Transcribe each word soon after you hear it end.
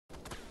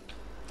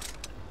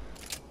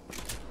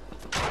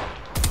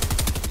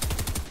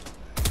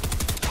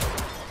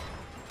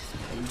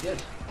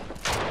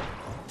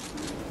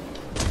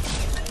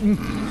How?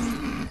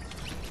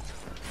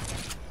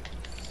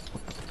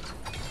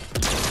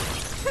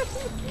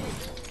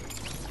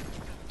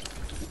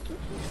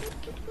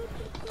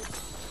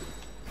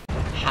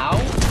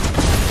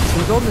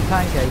 He's on the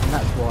tank gate, and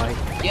that's why.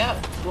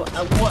 Yeah, what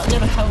a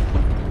little help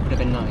would have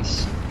been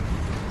nice.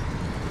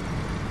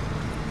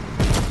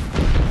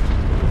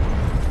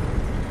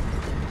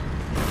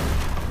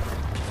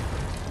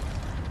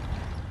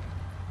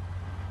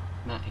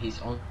 Matt, he's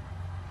on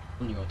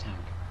your tank.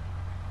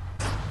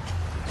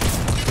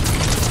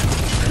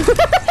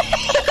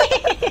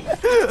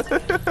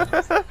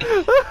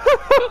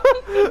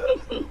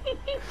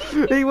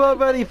 He weren't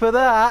ready for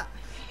that.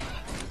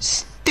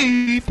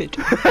 Stupid.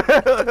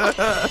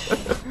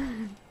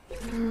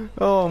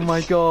 Oh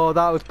my god,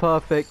 that was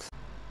perfect.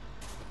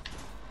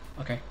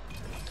 Okay.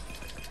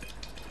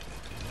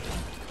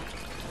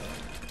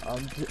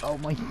 Oh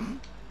my.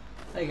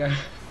 There you go.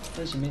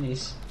 There's your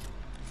minis.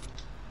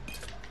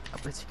 A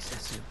bit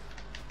excessive.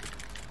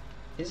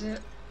 Is it?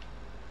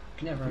 You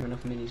can never have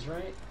enough minis,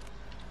 right?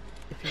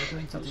 If you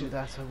were going to do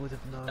that, I would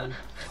have known.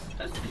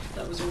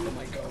 That was all of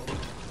my goal.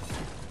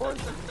 Why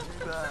did you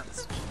do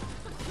that?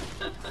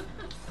 The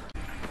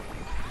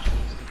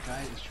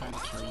guy is trying to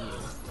kill you.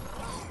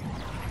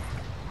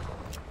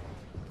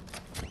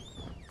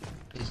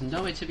 There's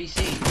nowhere to be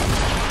seen.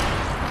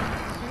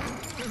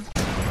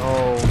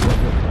 Oh.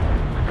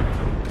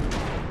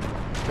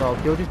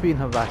 God, you're just being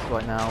harassed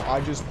right now. I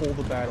just pulled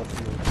the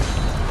battlefield.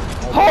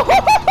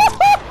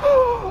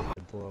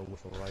 Bro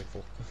with a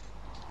rifle.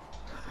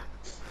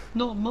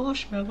 Not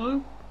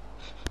marshmallow.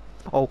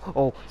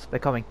 Oh, they're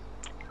coming.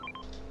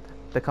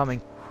 They're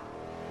coming.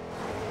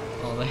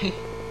 Are they?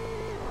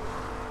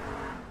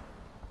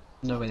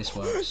 No way this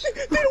works.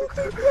 They don't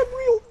think I'm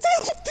real. They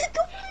don't think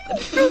I'm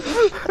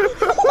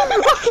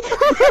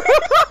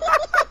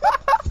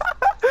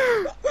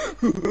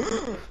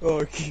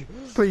real. Okay.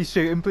 Please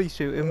shoot him, please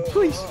shoot him,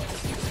 please.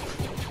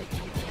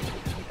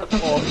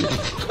 Oh.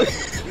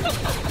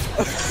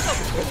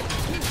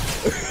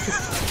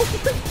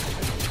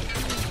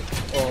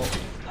 Oh.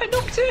 I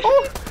knocked it!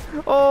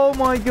 Oh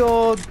my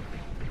god!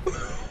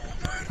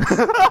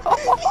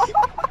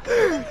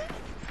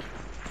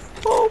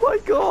 Oh my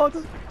god!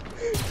 It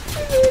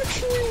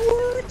actually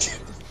worked!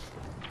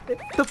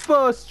 The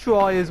first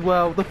try as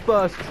well, the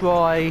first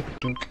try!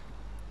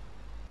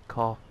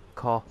 Car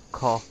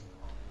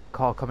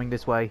coming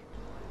this way.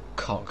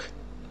 Cock.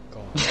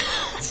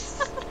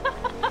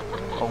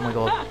 Oh my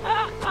god.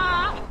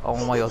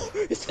 Oh my god.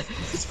 It's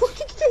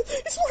working again!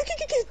 It's working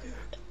again!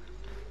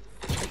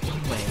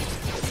 One way.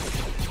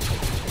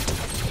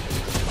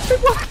 It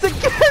worked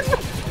again!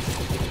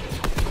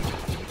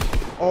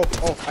 Oh,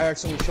 I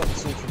accidentally shot the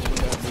switch from the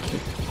window.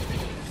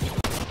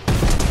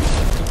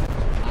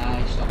 I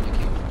stopped my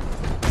kill.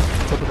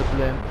 Top of the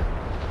blimp.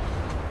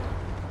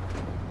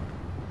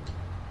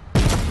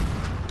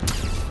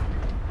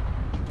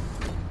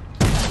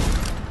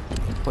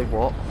 Wait,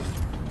 what?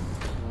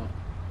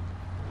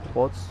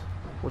 What?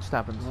 What just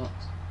happened? What?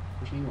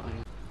 What do you mean what I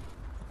need?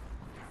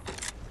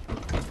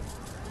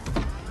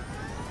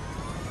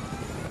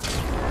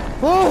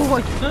 Oh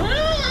my!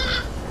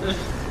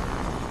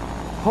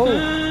 Oh!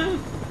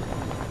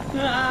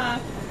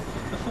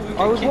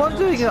 I was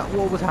wondering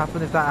what would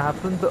happen if that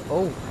happened, but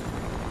oh,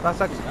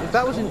 that's actually if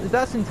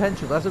that's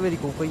intentional. That's a really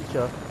cool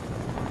feature.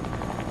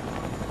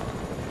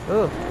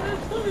 Ugh.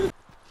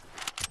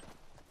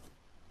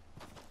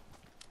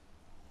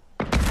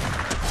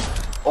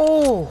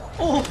 Oh!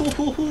 Oh!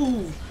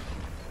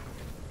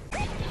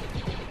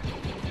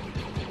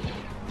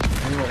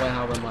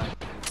 How am I?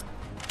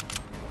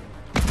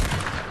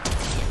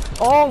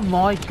 Oh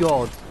my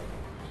god!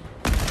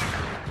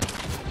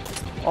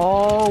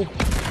 Oh!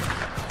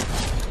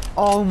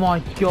 Oh my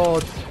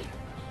god!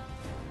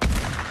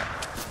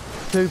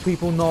 2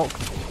 people knocked.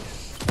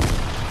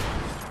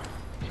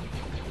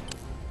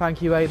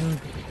 Thank you, Aiden.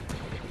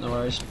 No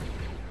worries.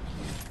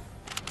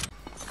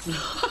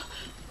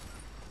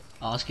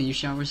 Ask and you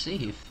shall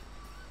receive.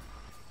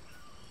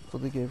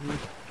 What did they give you?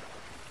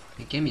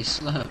 He gave me a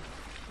slurp.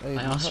 Aiden,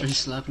 I asked for a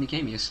slurp and he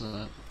gave me a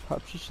slurp.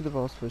 Perhaps you should have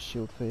asked for a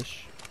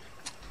shieldfish.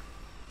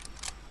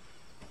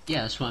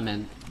 Yeah, that's what I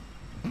meant.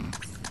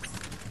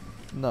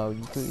 No,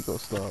 you clearly got a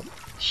slurp.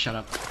 Shut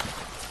up.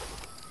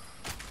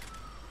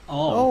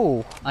 Oh!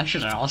 Oh! I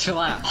should have asked for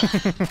that.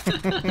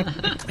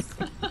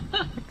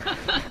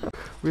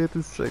 We had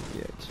to save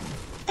the action.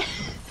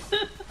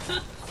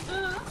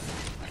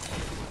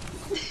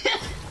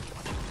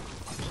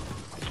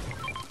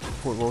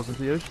 What rolls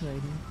into the ocean,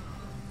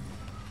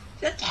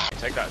 Aiden?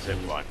 Take that zip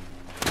line.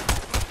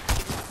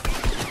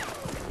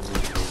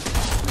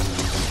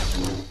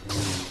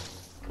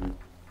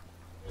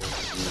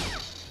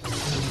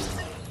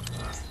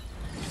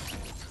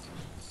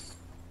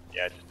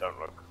 Yeah, just don't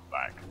look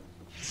back.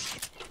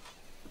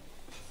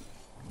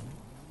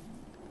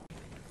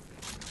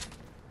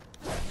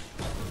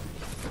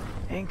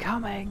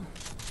 Incoming!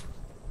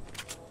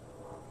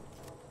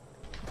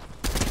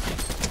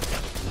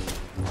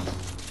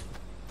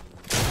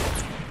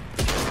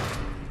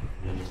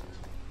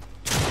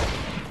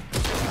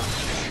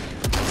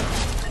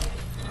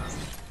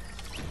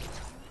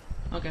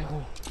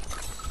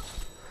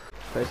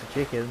 But it's a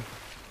chicken.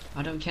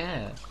 I don't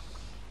care.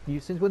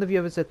 Since when have you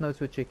ever said no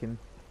to a chicken?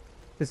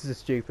 This is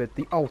stupid.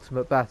 The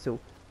ultimate battle.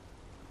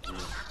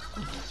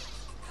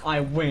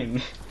 I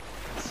win.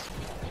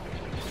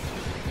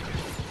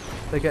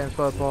 They're getting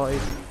third party.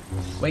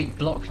 Wait,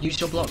 block. Use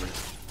your block.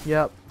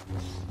 Yep.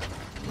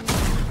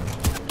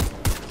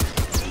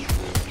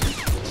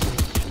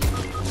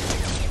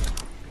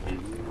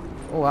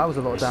 Oh, that was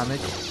a lot of damage.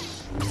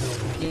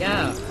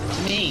 Yeah,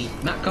 to me.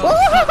 Matt car.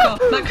 Matt car.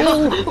 Matt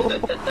car.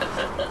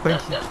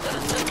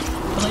 Thank you.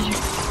 Behind you.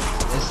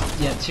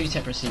 There's, yeah, 2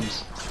 separate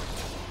teams.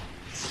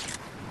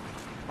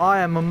 I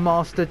am a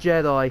master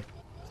Jedi.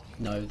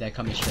 No, they're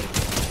coming straight.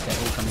 They're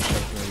all coming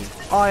straight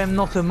through. I am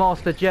not a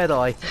master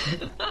Jedi.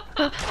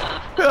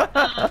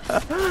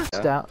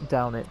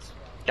 Down it.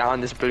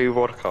 Down this blue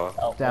vodka.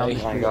 Down wait.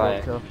 this my blue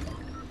God. vodka.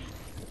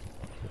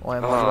 I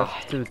am Oh.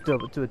 about to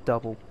do a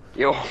double.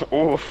 Yo,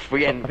 oof, we're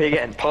getting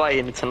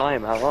partying tonight,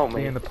 man, aren't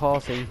Me we? in the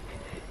party.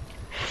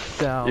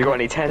 Down. You got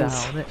any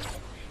tens? Down it.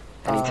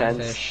 Any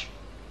tens? Fish.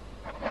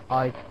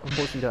 I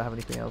unfortunately don't have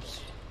anything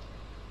else.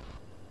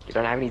 You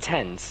don't have any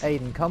tens?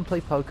 Aiden, come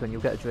play poker and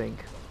you'll get a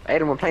drink.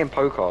 Aiden, we're playing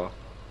poker.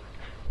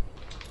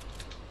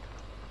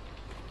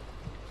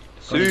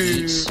 Got any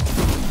eats?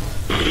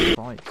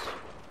 Right.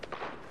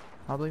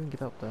 How do I even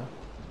get up there?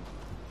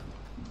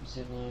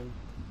 Zipline.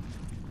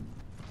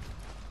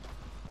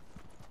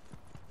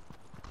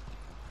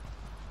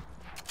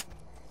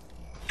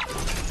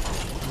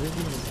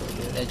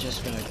 They're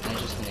just gonna hit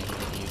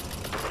you.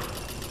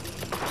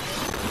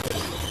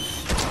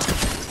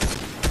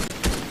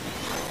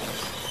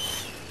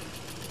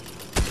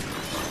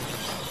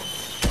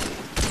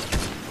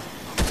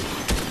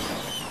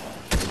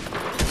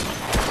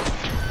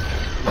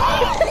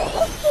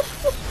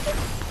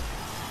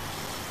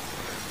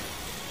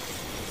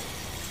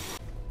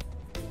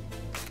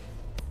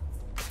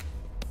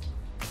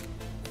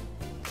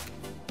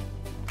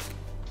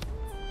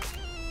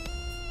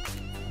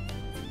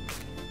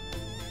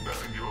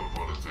 Nothing you have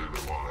wanted to